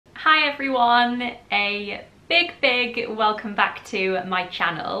everyone, a big welcome back to my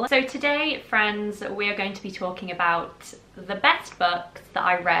channel. So today, friends, we are going to be talking about the best books that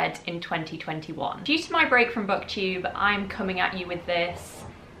I read in 2021. Due to my break from BookTube, I'm coming at you with this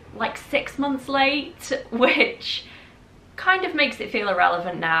like 6 months late, which kind of makes it feel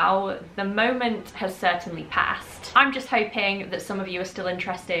irrelevant now. The moment has certainly passed. I'm just hoping that some of you are still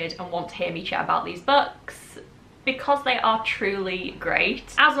interested and want to hear me chat about these books, because they are truly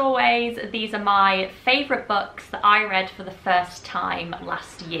great. As always, these are my favourite books that I read for the first time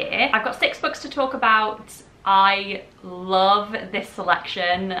last year. I've got 6 books to talk about. I love this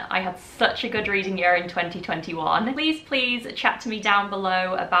selection. I had such a good reading year in 2021. Please chat to me down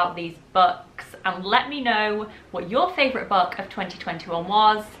below about these books and let me know what your favourite book of 2021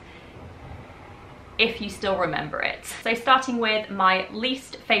 was, if you still remember it. So starting with my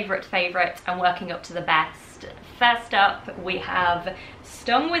least favourite and working up to the best. First up, we have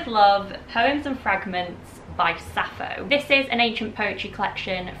Stung with Love, Poems and Fragments by Sappho. This is an ancient poetry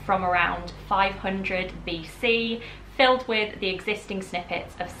collection from around 500 BC, filled with the existing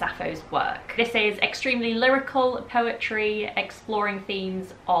snippets of Sappho's work. This is extremely lyrical poetry, exploring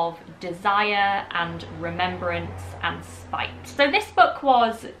themes of desire and remembrance and spite. So this book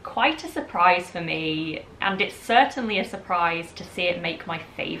was quite a surprise for me, and it's certainly a surprise to see it make my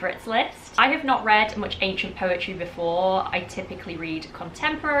favourites list. I have not read much ancient poetry before. I typically read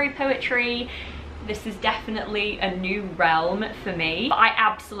contemporary poetry. This is definitely a new realm for me, but I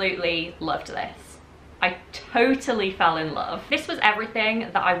absolutely loved this. I totally fell in love. This was everything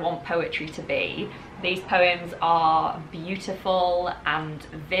that I want poetry to be. These poems are beautiful and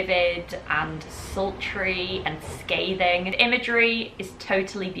vivid and sultry and scathing. The imagery is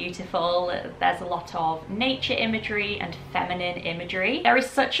totally beautiful. There's a lot of nature imagery and feminine imagery. There is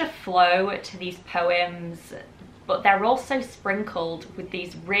such a flow to these poems, but they're also sprinkled with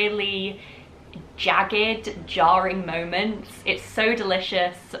these really jagged, jarring moments. It's so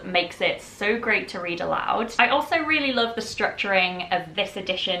delicious, makes it so great to read aloud. I also really love the structuring of this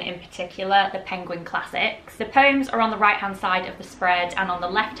edition in particular, the Penguin Classics. The poems are on the right hand side of the spread, and on the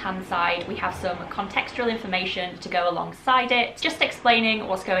left hand side we have some contextual information to go alongside it, just explaining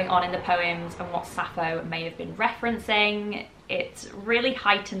what's going on in the poems and what Sappho may have been referencing. It really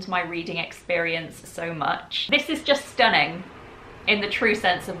heightened my reading experience so much. This is just stunning in the true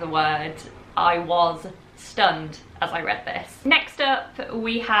sense of the word. I was stunned as I read this. Next up,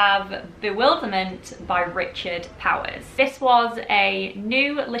 we have Bewilderment by Richard Powers. This was a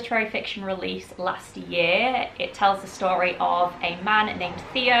new literary fiction release last year. It tells the story of a man named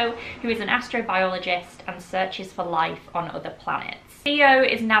Theo, who is an astrobiologist and searches for life on other planets. Theo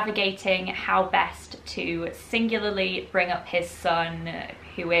is navigating how best to singularly bring up his son,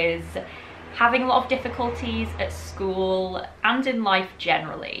 who is having a lot of difficulties at school and in life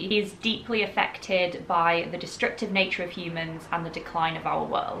generally. He is deeply affected by the destructive nature of humans and the decline of our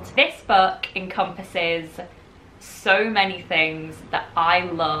world. This book encompasses so many things that I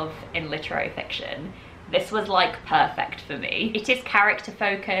love in literary fiction. This was like perfect for me. It is character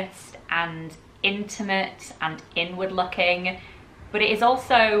focused and intimate and inward looking, but it is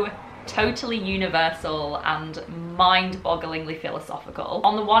also totally universal and mind-bogglingly philosophical.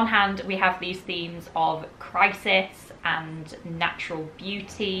 On the one hand, we have these themes of crisis and natural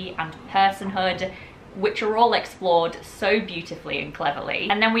beauty and personhood, which are all explored so beautifully and cleverly.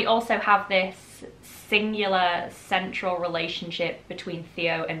 And then we also have this singular central relationship between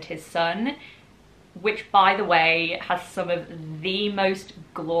Theo and his son, which, by the way, has some of the most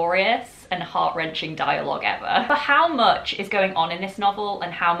glorious and heart-wrenching dialogue ever. For how much is going on in this novel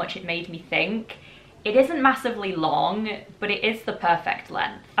and how much it made me think, it isn't massively long, but it is the perfect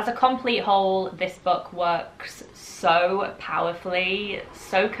length. As a complete whole, this book works so powerfully,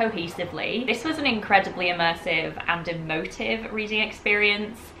 so cohesively. This was an incredibly immersive and emotive reading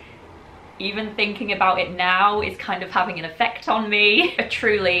experience. Even thinking about it now is kind of having an effect on me. A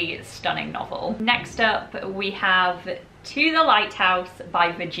truly stunning novel. Next up, we have To the Lighthouse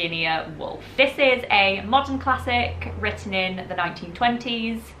by Virginia Woolf. This is a modern classic written in the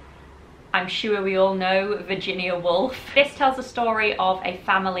 1920s. I'm sure we all know Virginia Woolf. This tells the story of a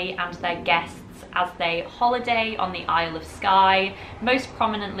family and their guests as they holiday on the Isle of Skye, most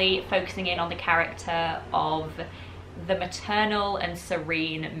prominently focusing in on the character of the maternal and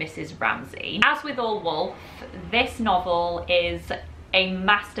serene Mrs. Ramsay. As with all Woolf, this novel is a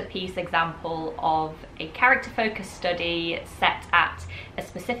masterpiece example of a character-focused study set at a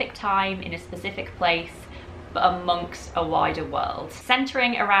specific time in a specific place, but amongst a wider world,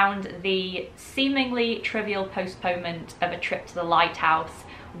 centering around the seemingly trivial postponement of a trip to the lighthouse,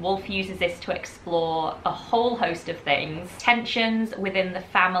 Woolf uses this to explore a whole host of things: tensions within the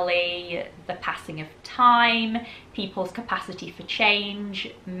family, the passing of time, people's capacity for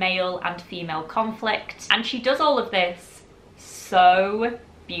change, male and female conflict. And she does all of this so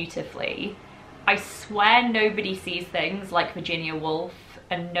beautifully. I swear nobody sees things like Virginia Woolf,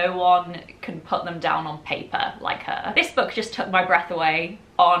 and no one can put them down on paper like her. This book just took my breath away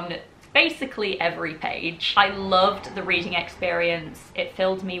on basically every page. I loved the reading experience. It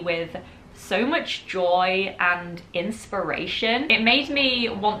filled me with so much joy and inspiration. It made me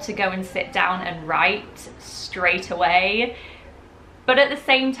want to go and sit down and write straight away. But at the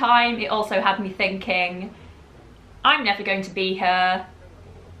same time, it also had me thinking, I'm never going to be her.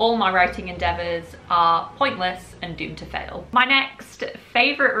 All my writing endeavours are pointless and doomed to fail. My next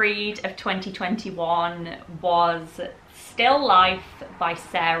favourite read of 2021 was Still Life by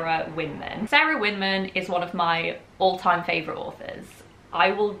Sarah Winman. Sarah Winman is one of my all-time favourite authors.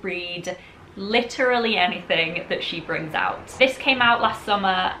 I will read literally anything that she brings out. This came out last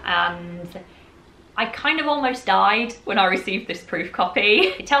summer and I kind of almost died when I received this proof copy.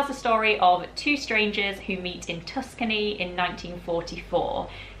 It tells the story of two strangers who meet in Tuscany in 1944.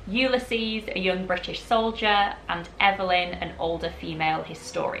 Ulysses, a young British soldier, and Evelyn, an older female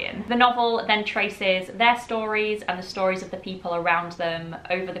historian. The novel then traces their stories and the stories of the people around them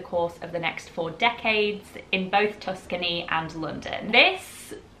over the course of the next 4 decades in both Tuscany and London.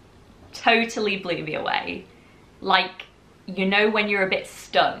 This totally blew me away. Like, you know when you're a bit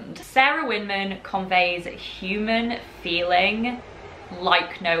stunned. Sarah Winman conveys human feeling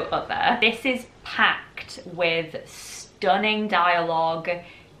like no other. This is packed with stunning dialogue,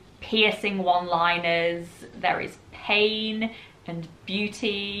 piercing one-liners. There is pain and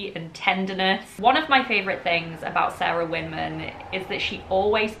beauty and tenderness. One of my favourite things about Sarah Winman is that she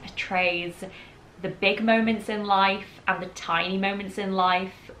always portrays the big moments in life and the tiny moments in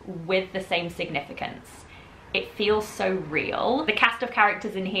life with the same significance. It feels so real. The cast of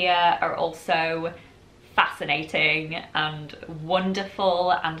characters in here are also fascinating and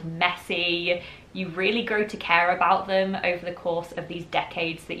wonderful and messy. You really grow to care about them over the course of these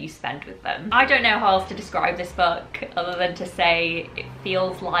decades that you spend with them. I don't know how else to describe this book other than to say it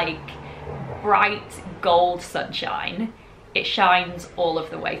feels like bright gold sunshine. It shines all of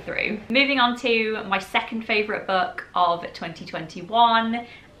the way through. Moving on to my second favourite book of 2021,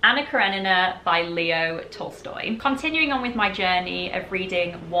 Anna Karenina by Leo Tolstoy. Continuing on with my journey of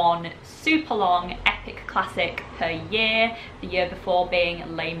reading one super long epic classic per year, the year before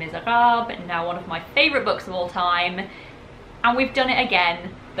being Les Miserables, now one of my favourite books of all time, and we've done it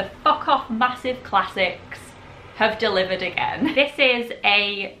again. The fuck off massive classics have delivered again. This is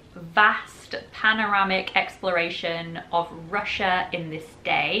a vast panoramic exploration of Russia in this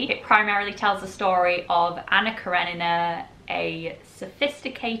day. It primarily tells the story of Anna Karenina, a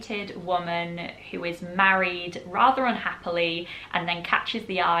sophisticated woman who is married rather unhappily and then catches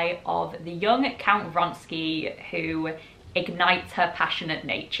the eye of the young Count Vronsky, who ignites her passionate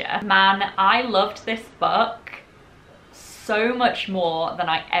nature. Man, I loved this book so much more than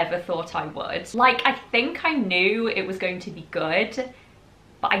I ever thought I would. Like, I think I knew it was going to be good,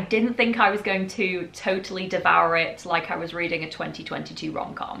 but I didn't think I was going to totally devour it like I was reading a 2022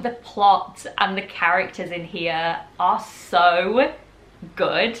 rom-com. The plot and the characters in here are so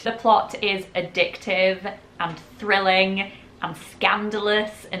good. The plot is addictive and thrilling and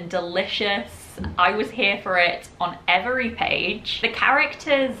scandalous and delicious. I was here for it on every page. The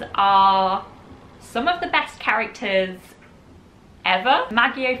characters are some of the best characters ever.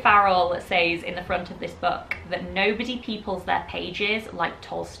 Maggie O'Farrell says in the front of this book that nobody peoples their pages like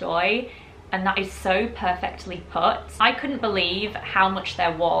Tolstoy, and that is so perfectly put. I couldn't believe how much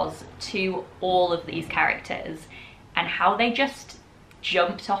there was to all of these characters and how they just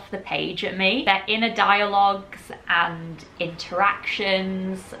jumped off the page at me. Their inner dialogues and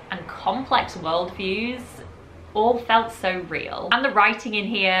interactions and complex worldviews all felt so real. And the writing in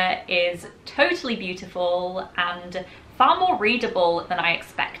here is totally beautiful and far more readable than I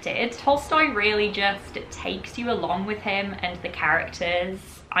expected. Tolstoy really just takes you along with him and the characters.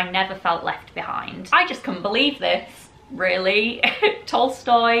 I never felt left behind. I just couldn't believe this, really.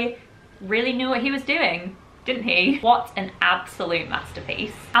 Tolstoy really knew what he was doing, didn't he? What an absolute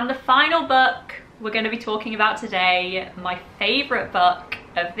masterpiece. And the final book we're going to be talking about today, my favourite book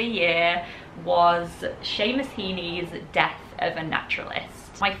of the year, was Seamus Heaney's Death of a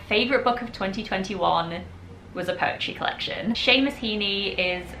Naturalist. My favourite book of 2021 was a poetry collection. Seamus Heaney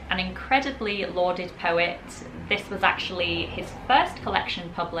is an incredibly lauded poet This was actually his first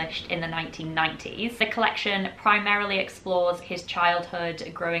collection published in the 1990s. The collection primarily explores his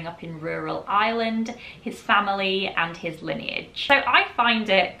childhood growing up in rural Ireland, his family, and his lineage. So I find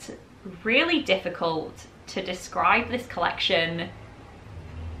it really difficult to describe this collection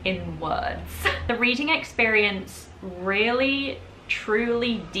in words. The reading experience really,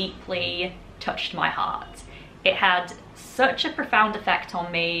 truly, deeply touched my heart. It had such a profound effect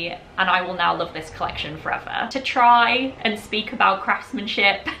on me, and I will now love this collection forever. To try and speak about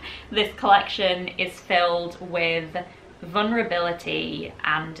craftsmanship, this collection is filled with vulnerability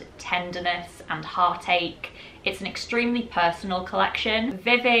and tenderness and heartache. It's an extremely personal collection.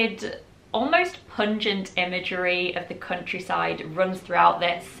 Vivid, almost pungent imagery of the countryside runs throughout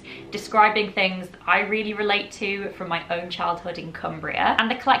this, describing things that I really relate to from my own childhood in Cumbria. And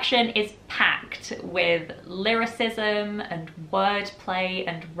the collection is packed with lyricism and wordplay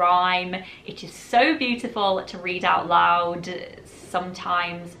and rhyme. It is so beautiful to read out loud,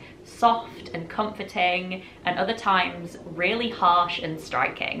 sometimes soft and comforting, and other times really harsh and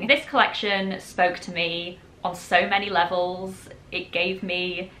striking. This collection spoke to me on so many levels. It gave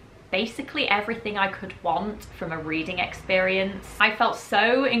me basically everything I could want from a reading experience. I felt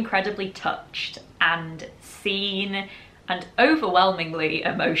so incredibly touched and seen and overwhelmingly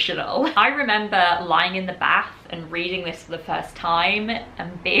emotional. I remember lying in the bath and reading this for the first time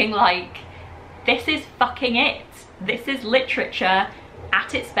and being like, this is fucking it. This is literature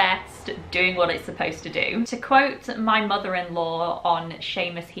at its best, doing what it's supposed to do. To quote my mother-in-law on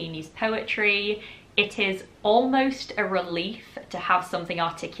Seamus Heaney's poetry, it is almost a relief to have something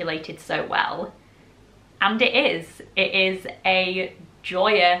articulated so well. And it is. It is a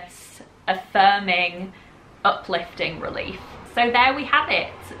joyous, affirming, uplifting relief. So there we have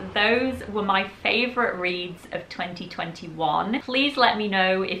it. Those were my favourite reads of 2021. Please let me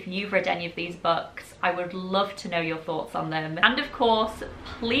know if you've read any of these books. I would love to know your thoughts on them. And of course,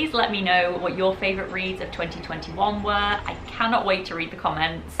 please let me know what your favourite reads of 2021 were. I cannot wait to read the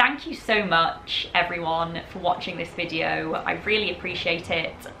comments. Thank you so much, everyone, for watching this video. I really appreciate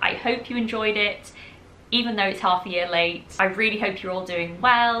it. I hope you enjoyed it, even though it's half a year late. I really hope you're all doing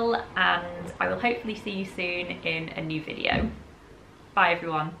well, and I will hopefully see you soon in a new video. Bye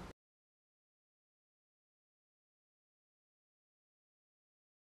everyone.